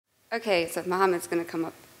Okay, so Mohammed's going to come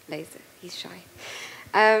up later. He's shy.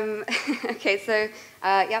 Okay, so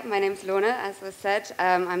yeah, my name's Lorna, as was said.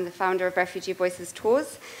 I'm the founder of Refugee Voices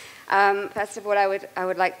Tours. First of all, I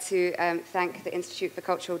would like to thank the Institute for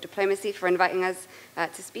Cultural Diplomacy for inviting us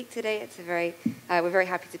to speak today. We're very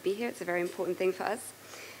happy to be here. It's a very important thing for us.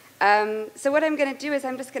 So what I'm going to do is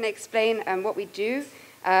I'm just going to explain what we do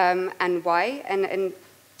and why. And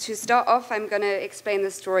to start off, I'm going to explain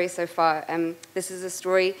the story so far. This is a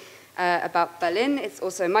story about Berlin. It's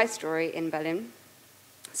also my story in Berlin.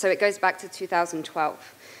 So it goes back to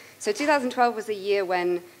 2012. So 2012 was a year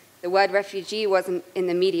when the word refugee wasn't in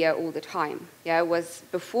the media all the time. Yeah, it was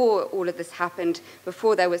before all of this happened,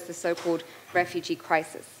 before there was the so-called refugee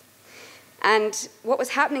crisis. And what was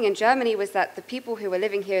happening in Germany was that the people who were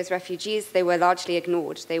living here as refugees, they were largely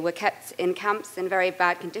ignored. They were kept in camps in very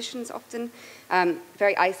bad conditions often,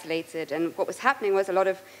 very isolated. And what was happening was a lot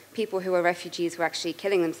of people who were refugees were actually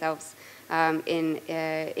killing themselves in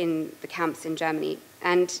the camps in Germany.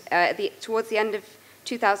 And towards the end of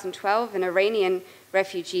 2012, an Iranian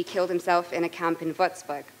refugee killed himself in a camp in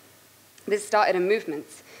Würzburg. This started a movement.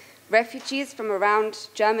 Refugees from around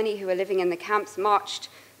Germany who were living in the camps marched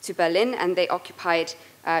to Berlin, and they occupied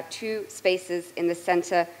 2 spaces in the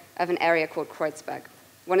center of an area called Kreuzberg.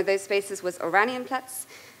 One of those spaces was Oranienplatz.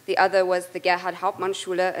 The other was the Gerhard Hauptmann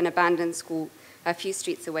Schule, an abandoned school a few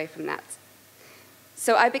streets away from that.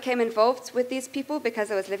 So I became involved with these people because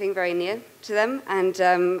I was living very near to them, and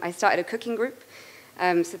I started a cooking group.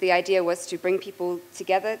 So the idea was to bring people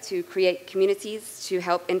together, to create communities, to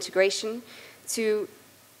help integration, to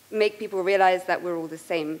make people realize that we're all the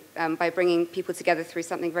same by bringing people together through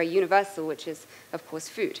something very universal, which is, of course,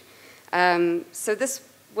 food. So this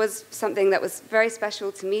was something that was very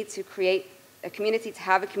special to me. To create a community, to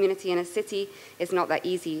have a community in a city is not that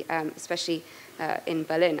easy, especially in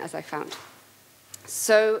Berlin, as I found.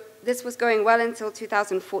 So this was going well until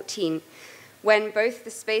 2014, when both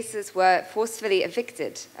the spaces were forcefully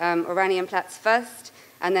evicted, Oranienplatz first,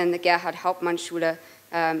 and then the Gerhard Hauptmann Schule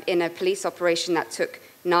in a police operation that took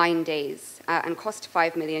 9 days and cost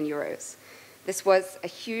 5 million euros. This was a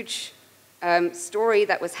huge story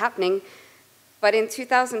that was happening, but in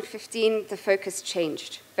 2015, the focus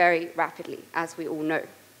changed very rapidly, as we all know.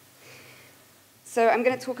 So I'm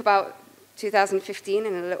going to talk about 2015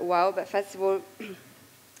 in a little while, but first of all,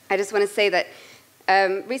 I just want to say that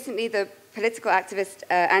recently the political activist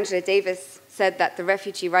Angela Davis said that the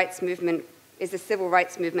refugee rights movement is the civil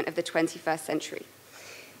rights movement of the 21st century.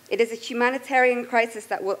 It is a humanitarian crisis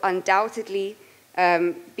that will undoubtedly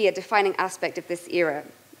be a defining aspect of this era.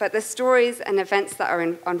 But the stories and events that are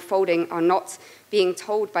unfolding are not being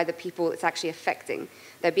told by the people it's actually affecting.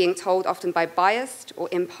 They're being told often by biased or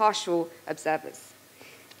impartial observers.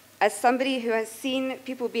 As somebody who has seen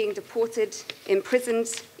people being deported,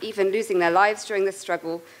 imprisoned, even losing their lives during this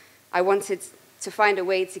struggle, I wanted to find a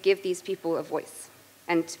way to give these people a voice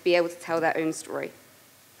and to be able to tell their own story.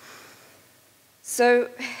 So,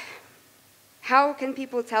 how can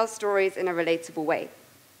people tell stories in a relatable way?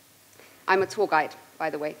 I'm a tour guide, by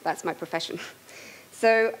the way. That's my profession.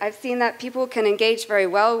 So I've seen that people can engage very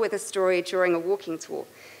well with a story during a walking tour.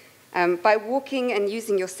 By walking and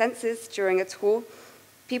using your senses during a tour,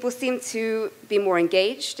 people seem to be more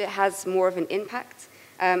engaged. It has more of an impact.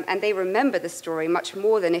 And they remember the story much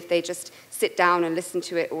more than if they just sit down and listen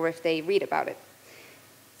to it or if they read about it.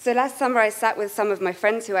 So last summer, I sat with some of my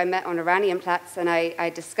friends who I met on Oranienplatz, and I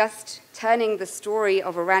discussed turning the story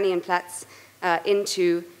of Oranienplatz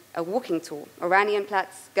into a walking tour.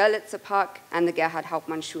 Oranienplatz, Görlitzer Park, and the Gerhard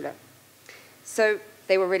Hauptmann Schule. So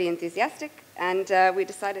they were really enthusiastic, and we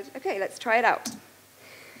decided, okay, let's try it out.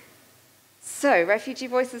 So Refugee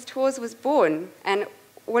Voices Tours was born, and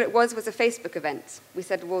what it was a Facebook event. We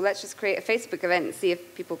said, well, let's just create a Facebook event and see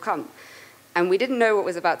if people come. And we didn't know what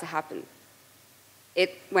was about to happen.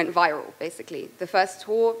 It went viral, basically. The first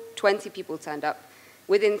tour, 20 people turned up.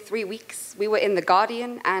 Within 3 weeks, we were in The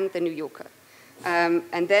Guardian and The New Yorker.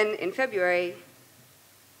 And then in February,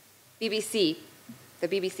 the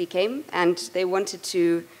BBC came, and they wanted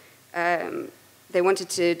to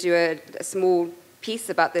do a small piece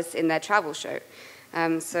about this in their travel show.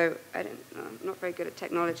 So I'm not very good at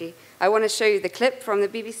technology. I want to show you the clip from the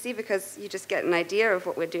BBC because you just get an idea of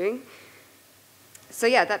what we're doing. So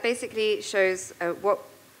yeah, that basically shows what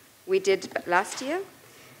we did last year.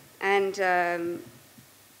 And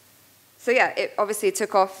so yeah, it obviously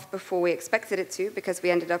took off before we expected it to because we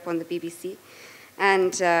ended up on the BBC.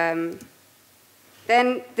 And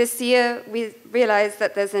then this year, we realized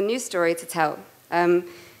that there's a new story to tell. You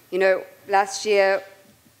know, last year,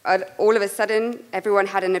 all of a sudden, everyone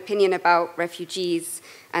had an opinion about refugees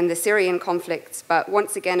and the Syrian conflict, but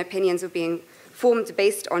once again, opinions were being formed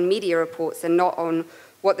based on media reports and not on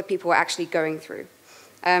what the people were actually going through.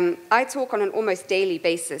 I talk on an almost daily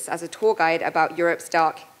basis as a tour guide about Europe's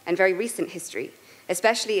dark and very recent history.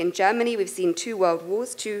 Especially in Germany, we've seen 2 world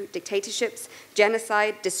wars, 2 dictatorships,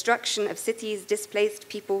 genocide, destruction of cities, displaced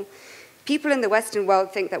people. People in the Western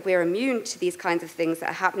world think that we're immune to these kinds of things that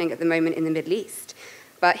are happening at the moment in the Middle East.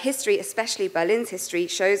 But history, especially Berlin's history,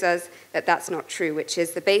 shows us that that's not true, which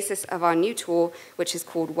is the basis of our new tour, which is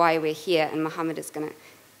called Why We're Here, and Mohammed is going to...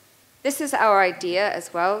 This is our idea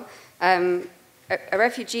as well. A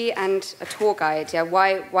refugee and a tour guide. Yeah,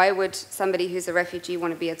 why would somebody who's a refugee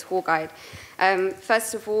want to be a tour guide?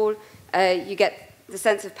 First of all, you get the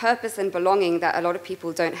sense of purpose and belonging that a lot of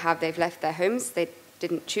people don't have. They've left their homes. They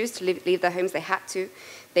didn't choose to leave their homes. They had to.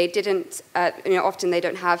 They didn't, often they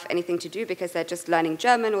don't have anything to do because they're just learning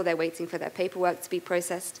German or they're waiting for their paperwork to be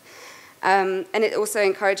processed. And it also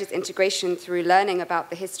encourages integration through learning about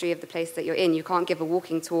the history of the place that you're in. You can't give a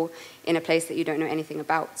walking tour in a place that you don't know anything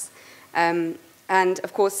about. And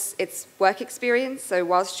of course, it's work experience. So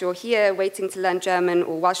whilst you're here waiting to learn German,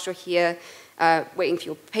 or whilst you're here waiting for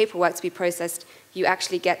your paperwork to be processed, you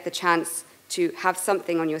actually get the chance to have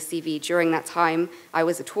something on your CV. During that time, I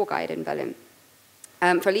was a tour guide in Berlin.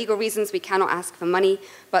 For legal reasons, we cannot ask for money,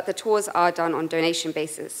 but the tours are done on donation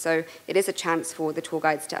basis. So it is a chance for the tour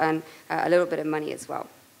guides to earn a little bit of money as well.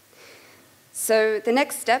 So the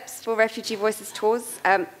next steps for Refugee Voices tours,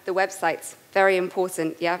 the website's very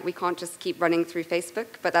important. Yeah, we can't just keep running through Facebook,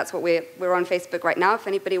 but that's what we're on Facebook right now. If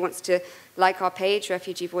anybody wants to like our page,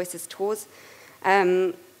 Refugee Voices Tours.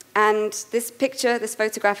 And this picture, this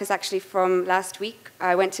photograph is actually from last week.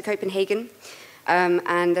 I went to Copenhagen,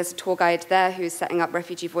 and there's a tour guide there who's setting up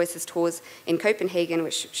Refugee Voices tours in Copenhagen,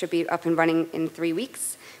 which should be up and running in 3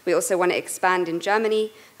 weeks. We also want to expand in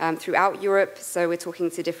Germany, throughout Europe, so we're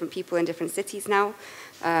talking to different people in different cities now,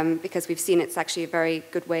 because we've seen it's actually a very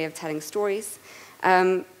good way of telling stories.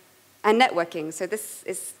 And networking, so this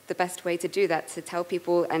is the best way to do that, to tell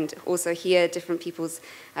people and also hear different people's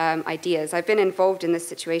ideas. I've been involved in this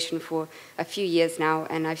situation for a few years now,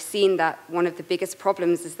 and I've seen that one of the biggest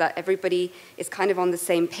problems is that everybody is kind of on the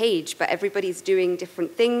same page, but everybody's doing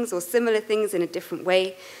different things or similar things in a different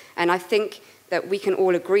way. And I think that we can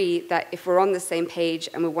all agree that if we're on the same page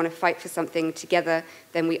and we want to fight for something together,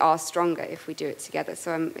 then we are stronger if we do it together.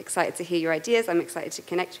 So I'm excited to hear your ideas. I'm excited to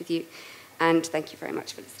connect with you. And thank you very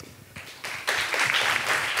much for listening.